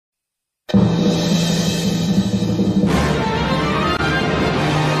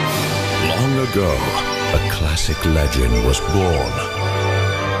ago, a classic legend was born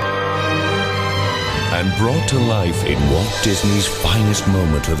and brought to life in Walt Disney's finest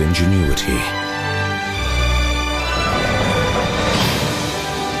moment of ingenuity.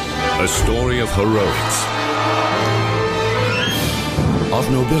 A story of heroics, of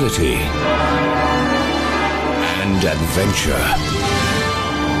nobility, and adventure.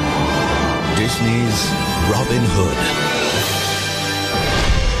 Disney's Robin Hood.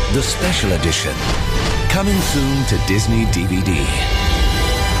 The special edition, coming soon to Disney DVD.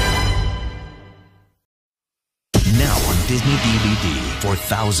 Now on Disney DVD. For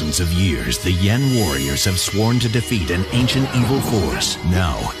thousands of years, the Yen warriors have sworn to defeat an ancient evil force.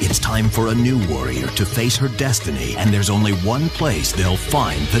 Now, it's time for a new warrior to face her destiny, and there's only one place they'll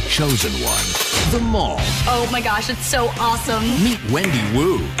find the chosen one. The mall. Oh my gosh, it's so awesome. Meet Wendy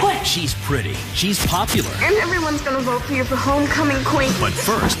Wu. What? She's pretty. She's popular. And everyone's gonna vote for you for homecoming queen. But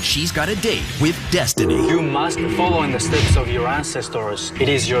first, she's got a date with destiny. You must follow in the steps of your ancestors. It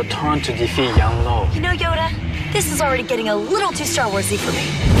is your turn to defeat Yang Lo. You know, Yoda, this is already getting a little too Star Warsy for me.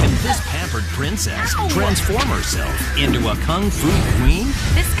 Can this pampered princess transform herself into a kung fu queen?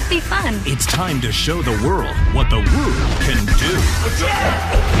 This could be fun. It's time to show the world what the Wu can do.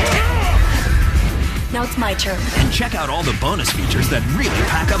 Now it's my turn. And check out all the bonus features that really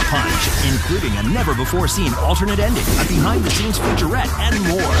pack a punch, including a never-before-seen alternate ending, a behind-the-scenes featurette, and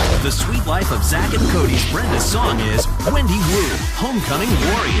more. The Sweet Life of Zack and Cody's Brenda's song is Wendy Wu, Homecoming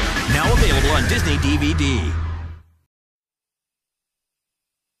Warrior. Now available on Disney DVD.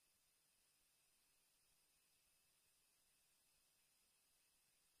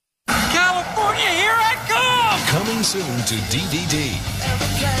 California, here I come! Coming soon to DVD.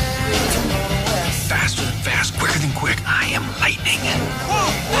 Faster than fast, quicker than quick. I am lightning.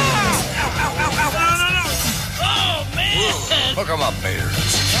 Whoa! Ow, ow, ow, ow. No. Oh, man! Hook 'em up, Mater.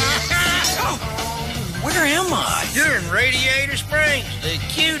 Where am I? You're in Radiator Springs, the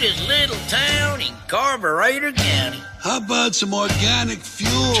cutest little town in Carburetor County. How about some organic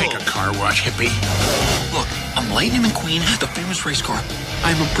fuel? Take a car wash, hippie. Look, I'm Lightning McQueen, the famous race car.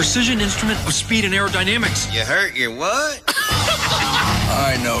 I'm a precision instrument of speed and aerodynamics. You hurt your what?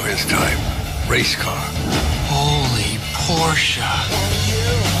 I know his type. Race car. Holy Porsche.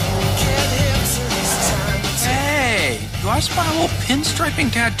 Hey, do I spot a little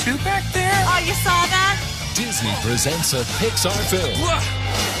pinstriping tattoo back there? Oh, you saw that? Disney presents a Pixar film.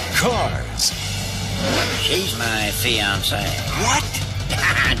 Cars. She's my fiancée. What?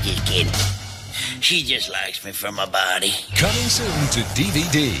 I'm just kidding. She just likes me for my body. Coming soon to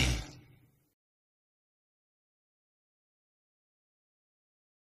DVD.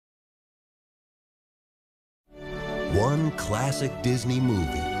 One classic Disney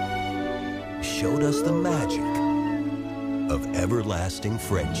movie showed us the magic of everlasting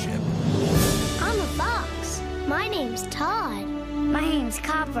friendship. I'm a fox. My name's Todd. My name's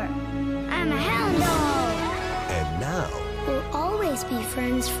Copper. I'm a hound dog. And now, we'll always be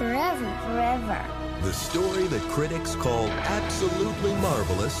friends forever. Forever. the story that critics call absolutely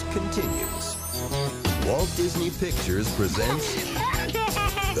marvelous continues. Walt Disney Pictures presents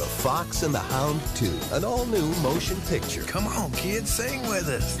The Fox and the Hound 2, an all-new motion picture. Come on, kids, sing with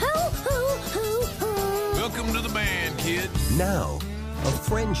us. Welcome to the band, kid. Now, a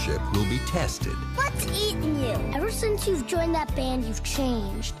friendship will be tested. What's eating you? Ever since you've joined that band, you've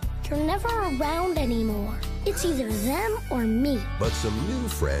changed. You're never around anymore. It's either them or me. But some new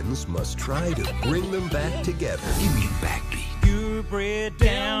friends must try to bring them back together. You mean backbeat. Purebred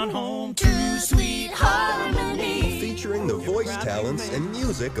down home to sweet harmony. Featuring the voice talents and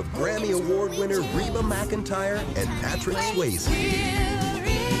music of Grammy Award winner Reba McEntire and Patrick Swayze.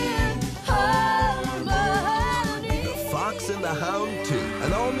 The Fox and the Hound 2,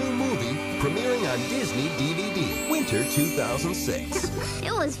 an all-new movie premiering on Disney DVD, winter 2006.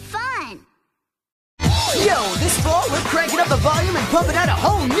 It was fun. Yo, this fall we're cranking up the volume and pumping out a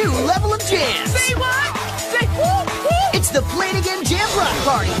whole new level of jams. Say what? Say whoop, whoop. It's the Play It Again Jam Rock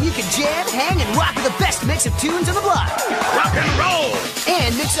Party. You can jam, hang, and rock with the best mix of tunes on the block. Rock and roll.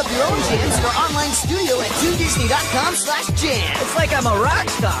 And mix up your own jams in our online studio at toondisney.com/jam. It's like I'm a rock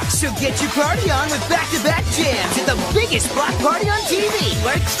star. So get your party on with back-to-back jams at the biggest block party on TV.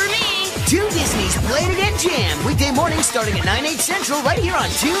 Works for me. Toon Disney's Play It Again Jam. Weekday mornings starting at 9, 8 Central right here on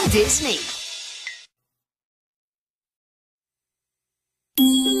Toon Disney.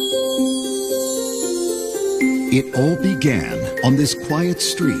 It all began on this quiet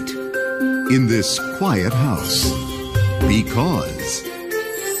street, in this quiet house, because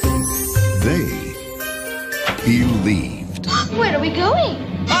they believed. Where are we going?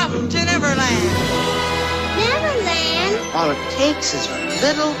 Up to Neverland. Neverland. All it takes is a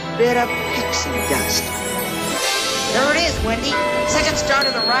little bit of pixie dust. There it is, Wendy. Second star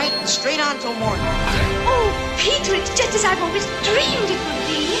to the right and straight on till morning. Oh, Peter, it's just as I've always dreamed it would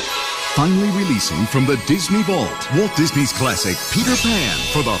be. Finally releasing from the Disney Vault, Walt Disney's classic Peter Pan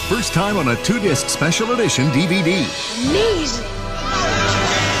for the first time on a 2-disc special edition DVD. Amazing.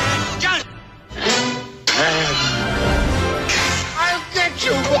 I'll get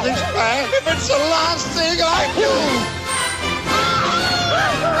you for this, Pan, if it's the last thing I do.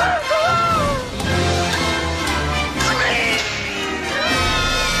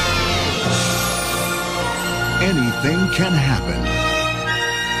 Anything can happen.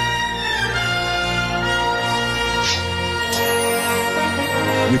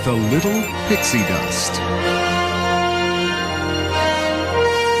 With a little pixie dust.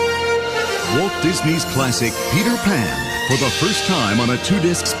 Walt Disney's classic Peter Pan for the first time on a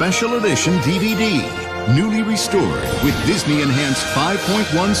 2-disc special edition DVD. Newly restored with Disney enhanced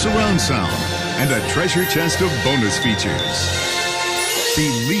 5.1 surround sound and a treasure chest of bonus features.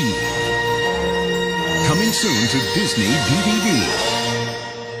 Believe. Coming soon to Disney DVD.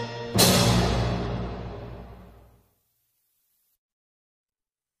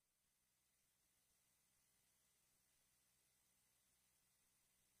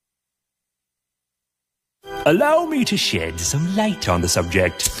 Allow me to shed some light on the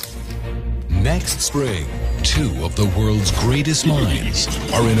subject. Next spring, 2 of the world's greatest minds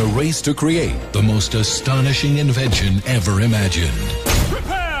are in a race to create the most astonishing invention ever imagined.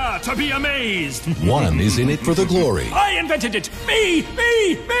 Prepare to be amazed! One is in it for the glory. I invented it! Me!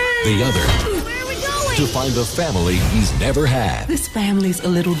 The other, Where are we going? to find the family he's never had. This family's a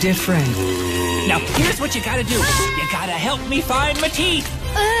little different. Now here's what you gotta do. You gotta help me find my teeth.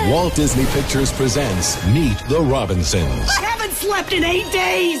 Walt Disney Pictures presents Meet the Robinsons. I haven't slept in 8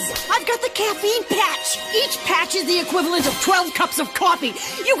 days. I've got the caffeine patch. Each patch is the equivalent of 12 cups of coffee.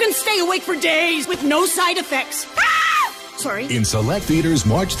 You can stay awake for days with no side effects. Ah! Sorry. In select theaters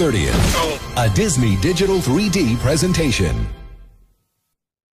March 30th. A Disney Digital 3D presentation.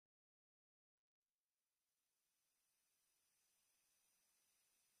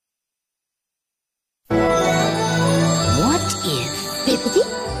 What if bippity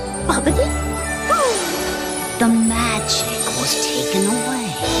boppity boom, the magic was taken away?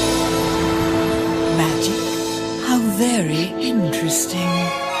 Magic? How very interesting.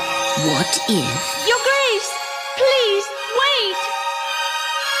 What if Your Grace, please, wait.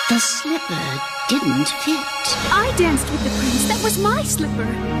 the slipper didn't fit? I danced with the prince. That was my slipper.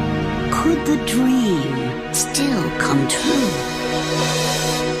 Could the dream still come true?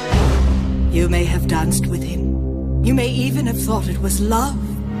 You may have danced with him. You may even have thought it was love.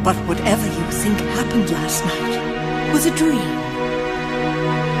 But whatever you think happened last night was a dream.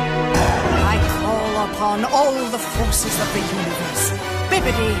 I call upon all the forces of the universe.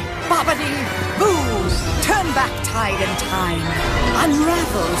 Bippity, boppity, boo! Turn back tide and time.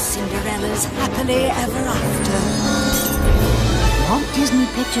 Unravel Cinderella's happily ever after. Walt Disney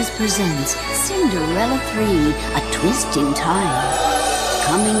Pictures presents Cinderella 3, A Twist in Time.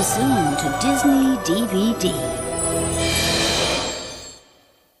 Coming soon to Disney DVD.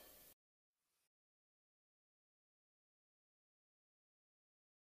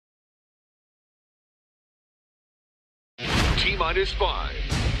 T-minus 5,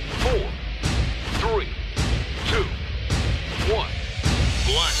 4, 3, 2, 1.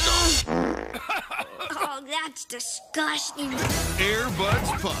 Blast off. Oh, that's disgusting. Air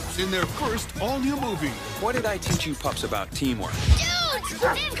Buds Pups in their first all-new movie. What did I teach you pups about teamwork? Dudes,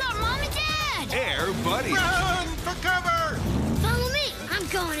 they've got Mom and Dad. Air Buddies. Run for cover! Follow me. I'm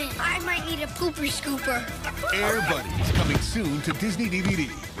going in. I might need a pooper scooper. Air Buddies coming soon to Disney DVD.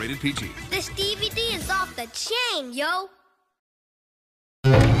 Rated PG. This DVD is off the chain, yo.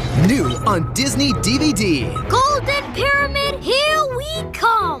 New on Disney DVD. Golden Pyramid, here we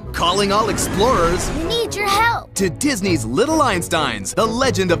come. Calling all explorers We need your help. to Disney's Little Einsteins, the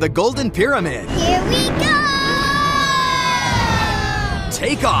legend of the Golden Pyramid. Here we go.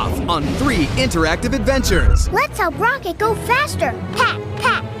 Take off on 3 interactive adventures, Let's help Rocket go faster. Pat,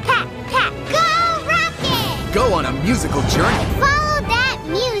 pat, pat, pat. Go, Rocket. go on a musical journey, Follow that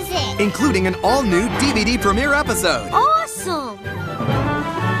music. including an all-new DVD premiere episode. Awesome.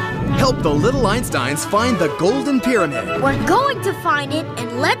 Help the Little Einsteins find the Golden Pyramid We're going to find it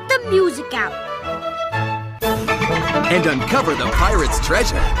and let the music out. and uncover the pirate's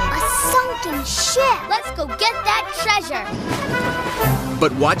treasure. A sunken ship. Let's go get that treasure.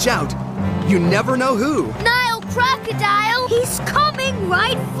 But watch out, you never know who Nile Crocodile. He's coming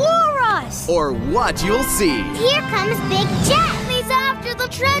right for us. or what you'll see. Here comes Big Jet. He's after to the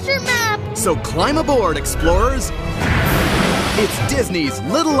treasure map! So climb aboard, explorers! It's Disney's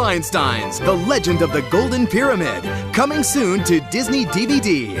Little Einsteins, the legend of the Golden Pyramid, coming soon to Disney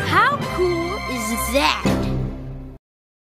DVD. How cool is that?